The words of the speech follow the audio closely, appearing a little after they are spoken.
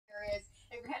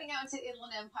out into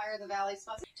Inland Empire, the valley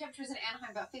spots. Temperatures in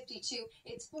Anaheim about 52.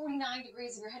 It's 49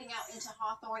 degrees if you're heading out into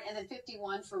Hawthorne, and then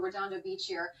 51 for Redondo Beach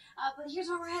here. But here's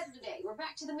where we're heading today. We're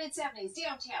back to the mid-70s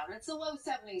downtown. It's the low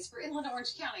 70s for Inland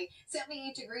Orange County.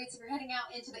 78 degrees if you're heading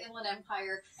out into the Inland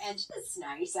Empire, and just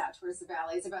nice out towards the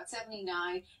valleys, about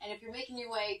 79. And if you're making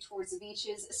your way towards the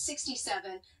beaches,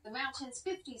 67. The mountains,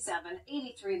 57.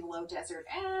 83 in the low desert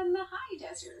and the high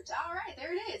desert. All right,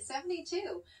 there it is,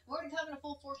 72. More to come in a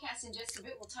full forecast in just a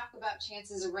bit. We'll talk about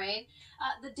chances of rain.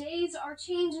 The days are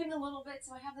changing a little bit,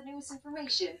 so I have the newest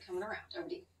information coming around. Over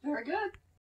to you. Very good.